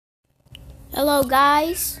Hello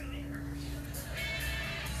guys.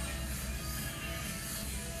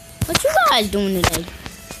 What you guys doing today?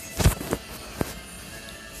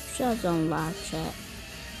 Shut on live chat.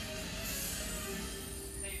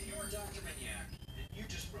 Hey, if you were Dr. Maniac, and you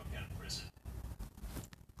just broke out of prison,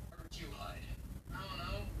 where would you hide? I don't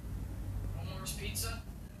know. Omar's Pizza?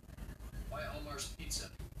 Why Omar's Pizza?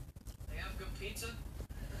 They have good pizza?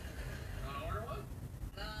 Wanna order one?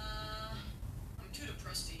 Nah, I'm too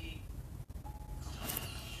depressed to eat.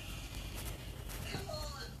 Come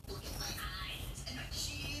on, look at my eyes and my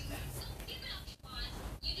chin. Give it up, Sean.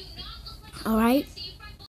 You do not look like All right.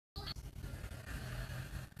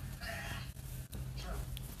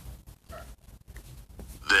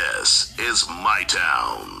 This is my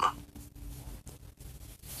town. I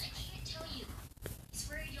can't tell you. He's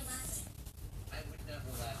worried you'll laugh I would never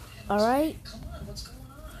laugh at him. All right. Come on, what's going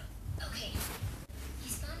on? at him. Okay.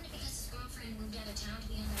 He's bummed because his girlfriend moved out of town to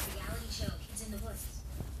be on that reality show, Kids in the Woods.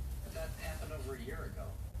 That happened over a year ago.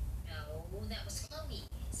 No, that was Chloe,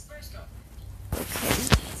 his first girlfriend. Okay. It's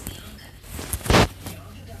Bianca.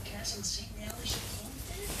 Bianca got cast in the same reality show Chloe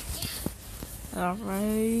did? Yeah. All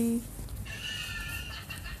right.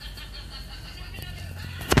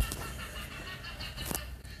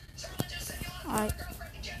 Charlotte just said you lost All right. your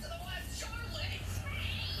girlfriend in Kids in the Woods, Charlotte!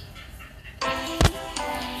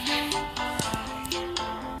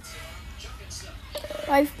 Joking stuff.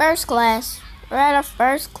 All right. First class. We're at our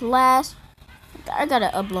first class. I gotta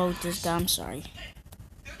upload this guy. I'm sorry.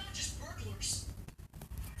 They're not just burglars.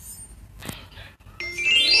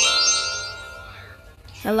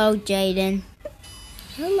 Hello, Jaden.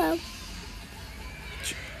 Hello.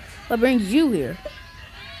 What brings you here?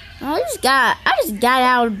 I just got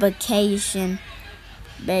out of vacation.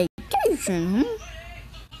 Vacation,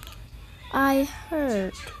 I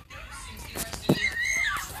heard.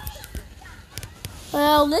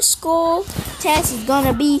 Well, this school test is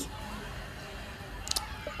gonna be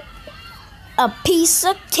a piece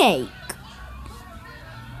of cake.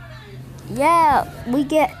 Yeah, we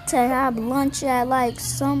get to have lunch at like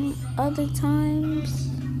some other times.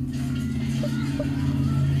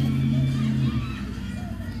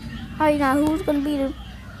 Alright, now who's gonna be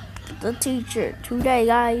the teacher today,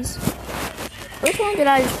 guys? Which one did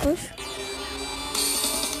I just push?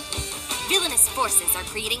 Villainous forces are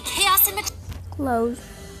creating chaos and Close.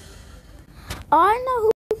 Oh, I know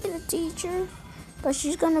who will be the teacher, but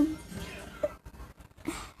she's gonna.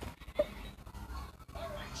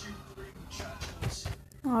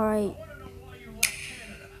 Alright.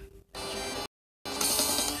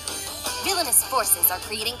 Villainous forces are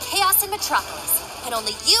creating chaos in Metropolis, and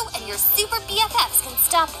only you and your super BFFs can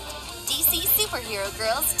stop it. DC Superhero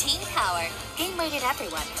Girls Teen Power. Game rated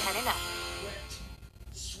everyone, 10 and up.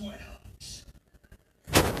 Sweat hugs.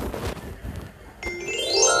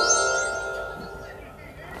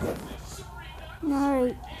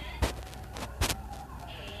 Alright.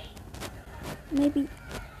 Maybe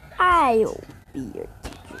I'll be your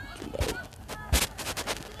teacher today.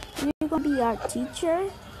 You're gonna be our teacher?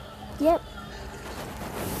 Yep.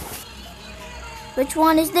 Which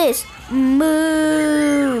one is this?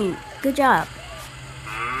 Moo! Good job.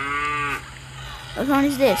 Which one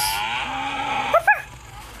is this?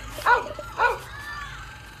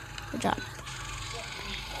 Good job.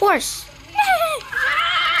 Horse!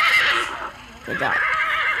 Good job.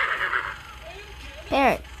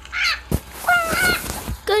 Parrot.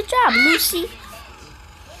 Good job, Lucy.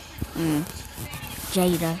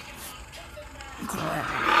 Jada.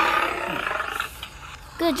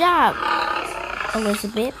 Good job,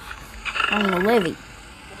 Elizabeth. I'm Olivia.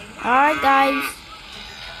 Alright, guys.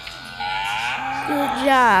 Good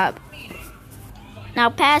job. Now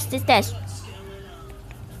pass this test.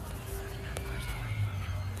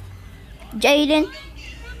 Jaden.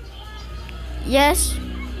 Yes,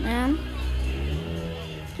 ma'am.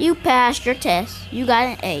 You passed your test. You got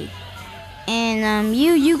an A. And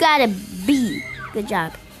you got a B. Good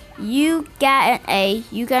job. You got an A.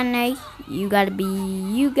 You got an A. You got a B.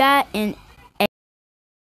 You got an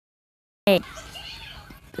A.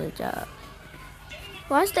 Good job.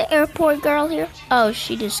 Why's the airport girl here? Oh,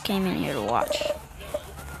 she just came in here to watch.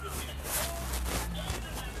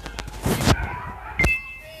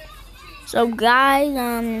 So guys,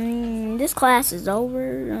 this class is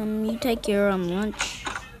over. You take your lunch.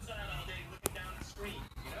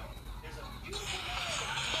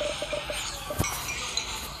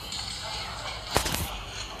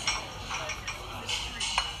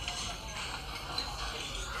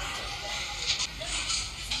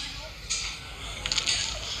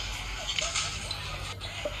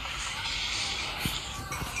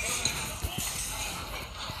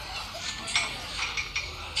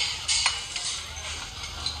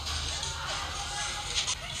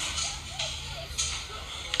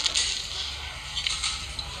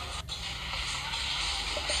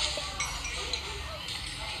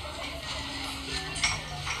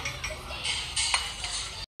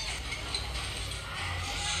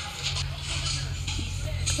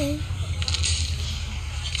 Okay.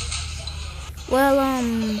 Well,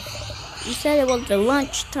 you said it was the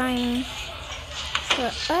lunchtime for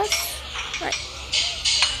us, right?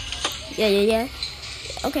 Yeah.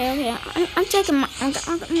 Okay. I'm taking my. I'm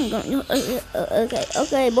going.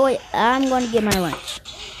 Okay, boy. I'm going to get my lunch.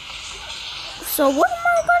 So what am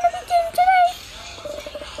I going to be getting today?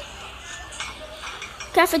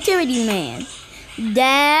 Cafeteria man.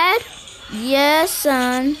 Dad. Yes,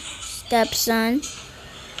 son. Stepson.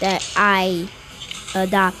 That I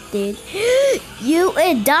adopted. You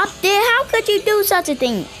adopted? How could you do such a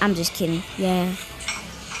thing? I'm just kidding. Yeah.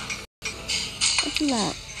 What you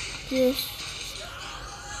want? This.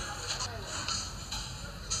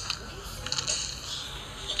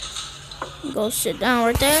 Go sit down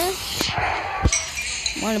right there.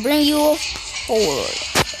 I'm gonna bring you forward.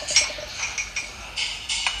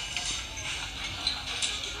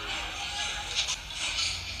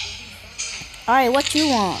 Alright, what you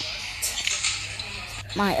want?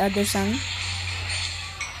 My other son.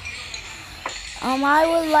 I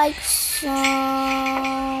would like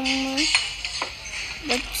some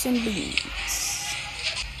rice and beans.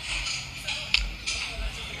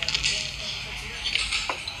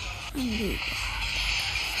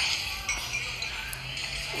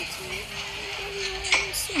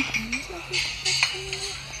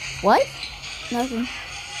 What? Nothing.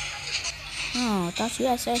 Oh, I thought you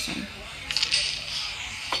had said something.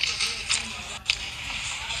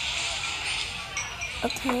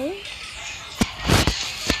 Okay.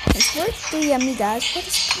 It's worth 3 amigas. What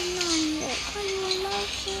is going on here? Are you in love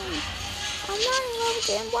with him? I'm not in love with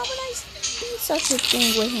him. Why would I do such a thing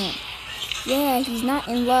with him? Yeah, he's not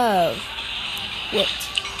in love with.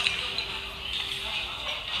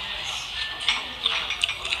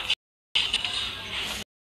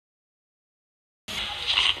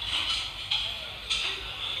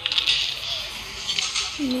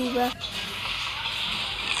 Neva.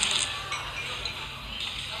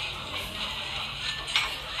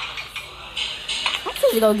 I'm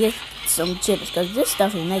supposed to go get some chips because this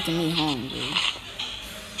stuff is making me hungry.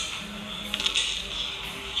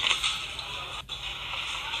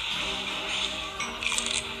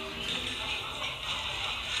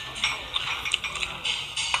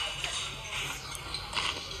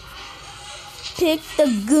 Pick the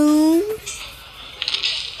goon.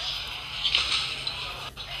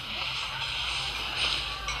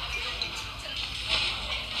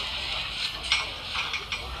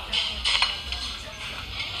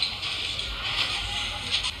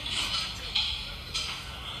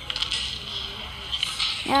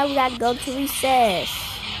 Now we gotta go to recess.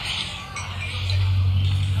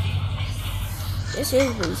 This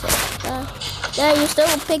is recess. Yeah, you're still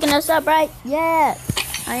picking us up, right? Yeah,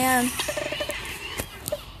 I am.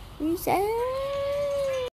 Recess.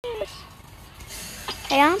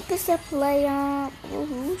 Hey, I'm supposed to play on.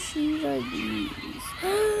 Whose shoes are these?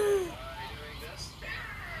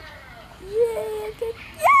 Yeah, I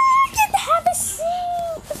get to have a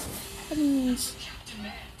seat. That means.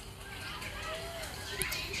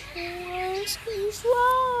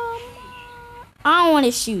 I don't want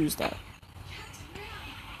his shoes though.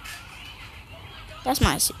 That's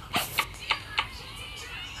my seat.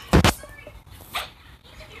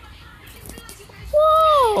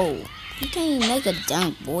 Whoa! You can't even make a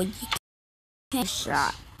dunk, boy. You can't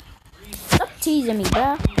shot. Stop teasing me,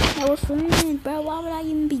 bro. That was friend, bro. Why would I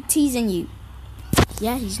even be teasing you?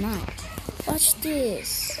 Yeah, he's not. Watch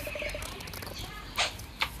this.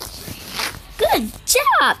 Good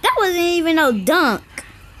job. That wasn't even no dunk.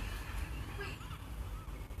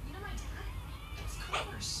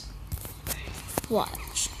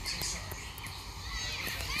 Watch.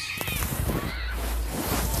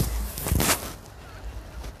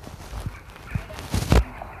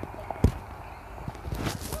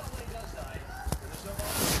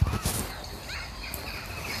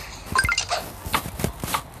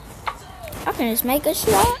 I can just make a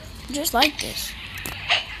shot just like this.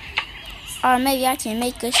 Or maybe I can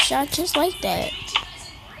make a shot just like that.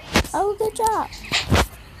 Oh, good job.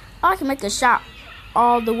 I can make a shot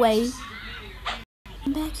all the way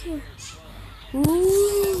back here.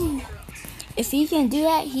 Ooh. If he can do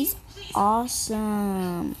that, he's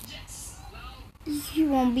awesome. He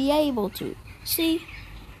won't be able to. See?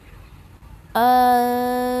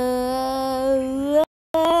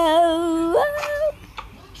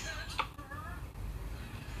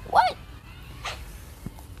 What?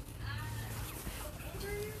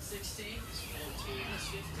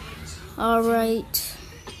 All right.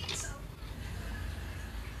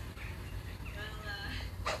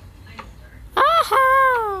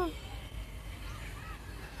 Aha!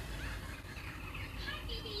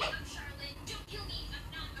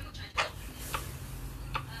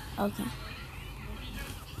 Okay.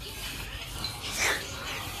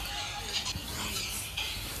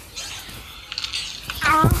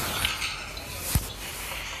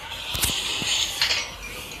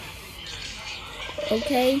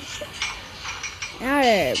 Okay. Now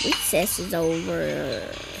that recess is over,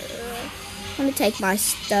 I'm gonna take my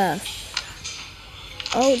stuff.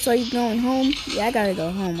 Oh, so you going home? Yeah, I gotta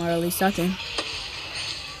go home early, so I can.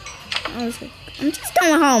 I'm just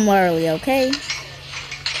going home early, okay?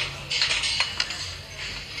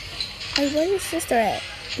 Hey, where's your sister at?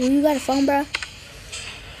 You got a phone, bro?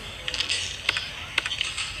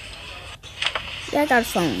 Yeah, I got a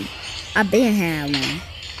phone. I been had one.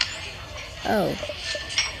 Oh.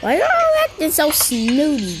 Why y'all acting so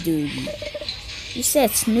snooty doody? You said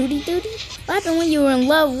snooty doody? What happened when you were in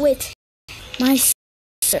love with my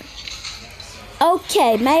sister?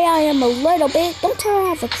 Okay, maybe I am a little bit. Don't tell her I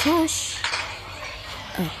have a crush.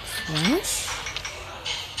 A crush?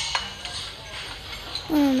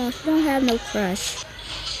 Oh no, she don't have no crush.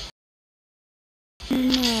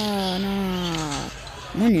 No.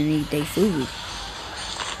 I'm gonna eat their food.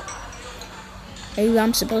 Maybe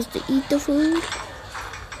I'm supposed to eat the food?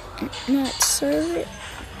 Not serve it?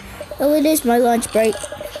 Oh, it is my lunch break.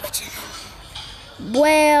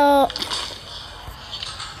 Well,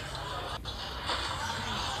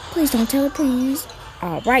 please don't tell her, please.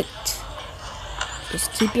 Alright.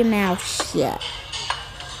 Just keep your mouth shut.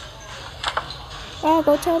 I'll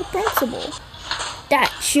go tell the principal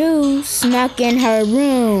that you snuck in her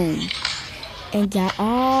room and got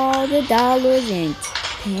all the dollars and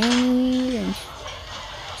pennies and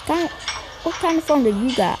what kind of phone do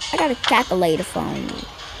you got? I got a calculator phone.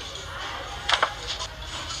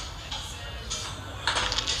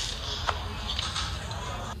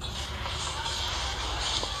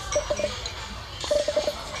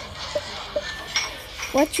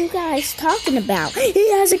 What you guys talking about?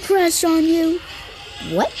 He has a crush on you.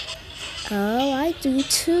 What? Oh, I do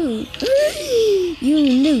too. You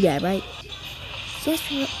knew that, right? Yes,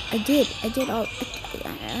 I did. I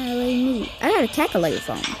already knew. I got a calculator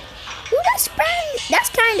phone. Ooh, that's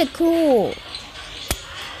kind of cool.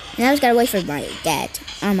 Now I just gotta wait for my dad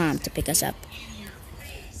or mom to pick us up.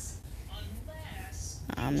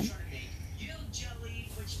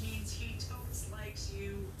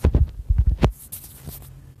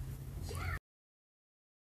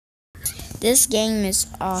 This game is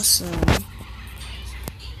awesome.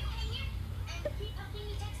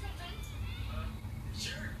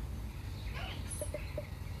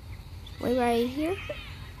 Wait right here?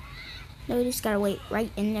 No, we just gotta wait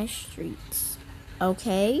right in the streets.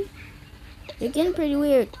 Okay. They're getting pretty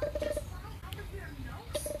weird.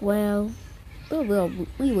 Well,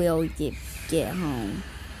 we will get home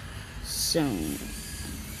soon.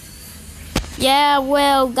 Yeah,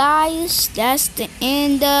 well, guys, that's the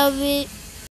end of it.